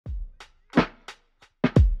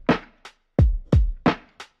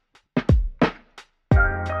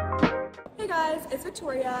is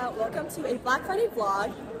Victoria. Welcome to a Black Friday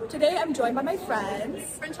vlog. Today I'm joined by my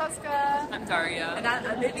friends. Francesca. I'm Daria. And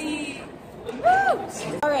I'm Lily.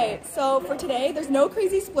 Woo! Alright, so for today, there's no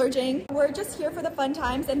crazy splurging. We're just here for the fun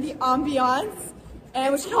times and the ambiance.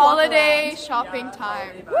 And It's holiday shopping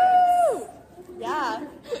time. Woo! Yeah,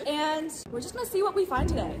 and we're just gonna see what we find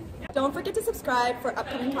today. Don't forget to subscribe for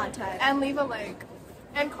upcoming content. And leave a like.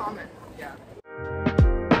 And comment. Yeah.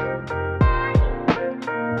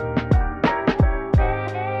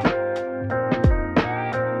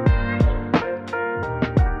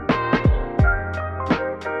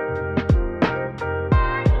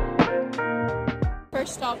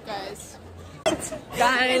 First stop, guys.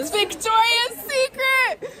 Guys, It's Victoria's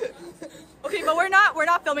Secret! okay, but we're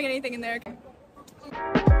not filming anything in there.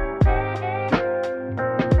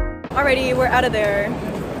 Alrighty, we're out of there.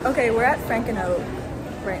 Okay, we're at Frankenhope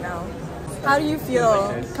right now. How do you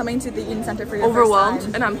feel coming to the Eaton Centre for your Overwhelmed, first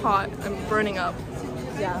time? and I'm hot. I'm burning up.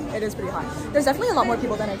 Yeah, it is pretty hot. There's definitely a lot more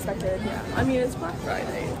people than I expected. Yeah, I mean, it's Black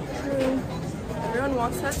Friday. True. Everyone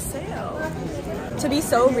wants that sale. To be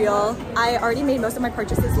so real, I already made most of my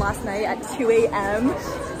purchases last night at 2 a.m.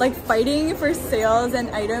 Like fighting for sales and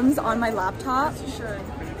items on my laptop. You should.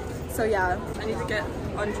 So yeah. I need to get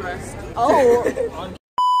undressed. Oh.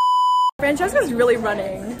 Francesca's really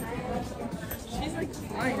running. She's like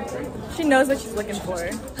flying. She knows what she's looking for.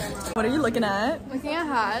 What are you looking at? Looking at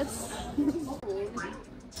hats.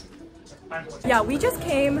 Yeah, we just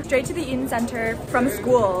came straight to the Eaton Centre from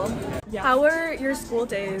school. Yeah. How were your school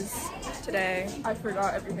days today? I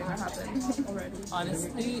forgot everything that happened already.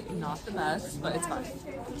 Honestly, not the best, but it's fine.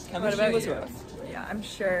 What Chemistry about was you? rough. Yeah, I'm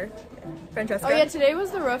sure. Francesca? Oh yeah, today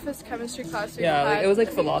was the roughest chemistry class we've Yeah, had like, it was like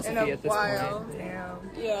in philosophy a at this while. point. Damn.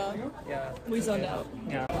 Yeah. Yeah. We zoned out.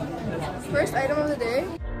 Yeah. First item of the day.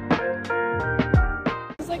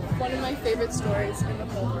 It's like one of my favorite stories in the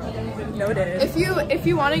whole world. Noted. If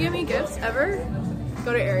you want to give me gifts ever,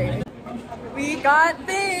 go to Aerie. We got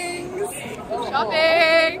things!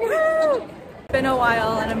 Shopping! Woo! Been a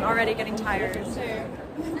while and I'm already getting tired. Same.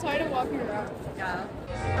 I'm tired of walking around.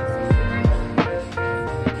 Yeah.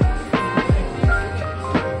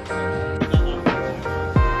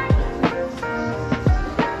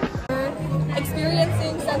 We're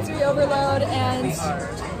experiencing sensory overload and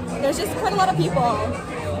there's just quite a lot of people.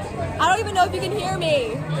 I don't even know if you can hear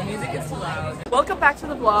me. The music is loud. Welcome back to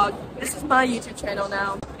the vlog. This is my YouTube channel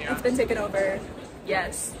now. It's been taken over.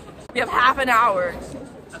 Yes. We have half an hour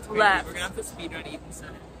That's left. We're gonna have to speedrun Eaton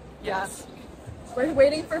Centre. Yes. We're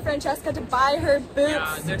waiting for Francesca to buy her boots.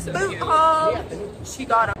 Yeah, they're so Boot cute. haul. She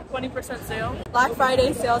got a 20% sale. Black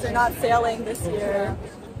Friday sales are not sailing this year.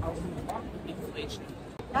 Inflation.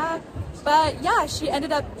 Yeah, but yeah, she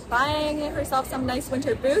ended up buying herself some nice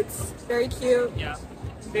winter boots. Very cute. Yeah.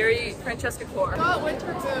 Very Francesca core. Got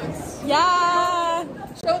winter boots. Yeah,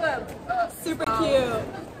 Show them. super cute.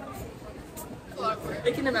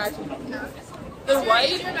 I can imagine. They're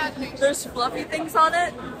white. There's fluffy things on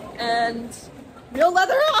it, and Real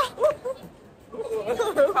leather.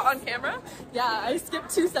 caught on camera. Yeah, I skipped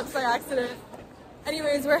 2 steps by accident.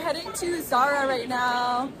 Anyways, we're heading to Zara right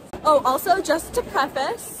now. Oh, also just to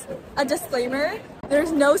preface, a disclaimer,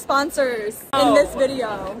 there's no sponsors in this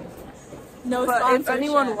video. No But sponsors. if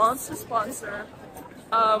anyone wants to sponsor,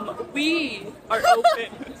 we are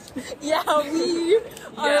open. Yeah, we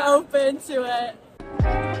are Yeah. open to it.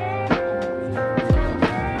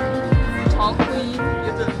 Tall queen.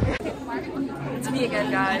 It's me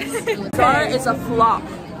again, guys. Zara is a flop.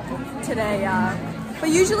 Today, yeah. But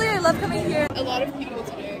usually I love coming here. A lot of people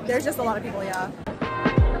today. There's just a lot of people, yeah.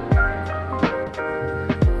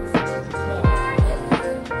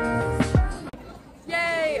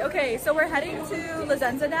 Yay! Okay, so we're heading to La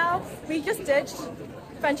Zenza now. We just ditched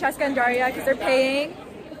Francesca and Daria because they're paying.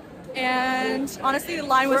 And honestly, the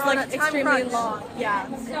line was We're on like a time extremely crunch. long. Yeah.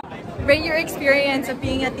 Rate your experience of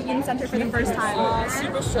being at the Eaton Centre for the first time.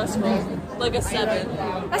 Super stressful. Like a 7.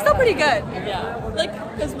 That's still pretty good. Yeah. Like,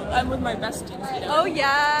 because I'm with my besties, you know? Oh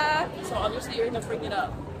yeah. So obviously you're gonna bring it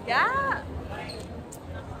up. Yeah.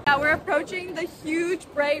 Yeah, we're approaching the huge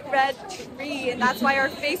bright red tree and that's why our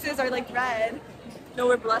faces are like red. No,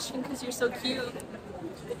 we're blushing because you're so cute.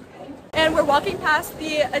 And we're walking past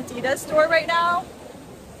the Adidas store right now,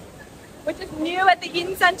 which is new at the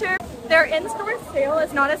Eaton Centre. Their in-store sale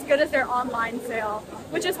is not as good as their online sale,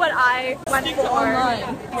 which is what I went Skip for. the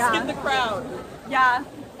online. Yeah. Skip the crowd. Yeah.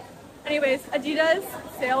 Anyways, Adidas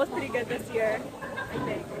sale was pretty good this year, I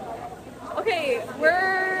think. Okay,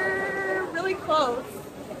 we're really close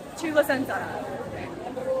to La Zenza.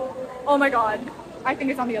 Oh my god, I think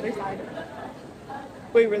it's on the other side.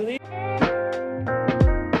 Wait, really?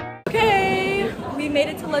 Okay, we made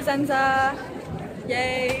it to La Zenza.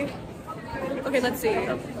 Yay. Okay, let's see.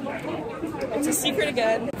 It's a secret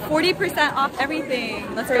again. 40% off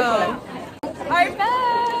everything. Let's go. Alright,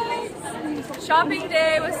 guys. Shopping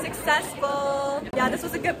day was successful. Yeah, this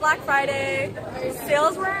was a good Black Friday.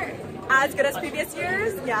 Sales weren't as good as previous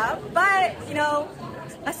years, yeah, but you know,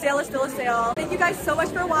 a sale is still a sale. Thank you guys so much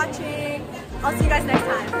for watching. I'll see you guys next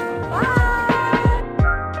time. Bye!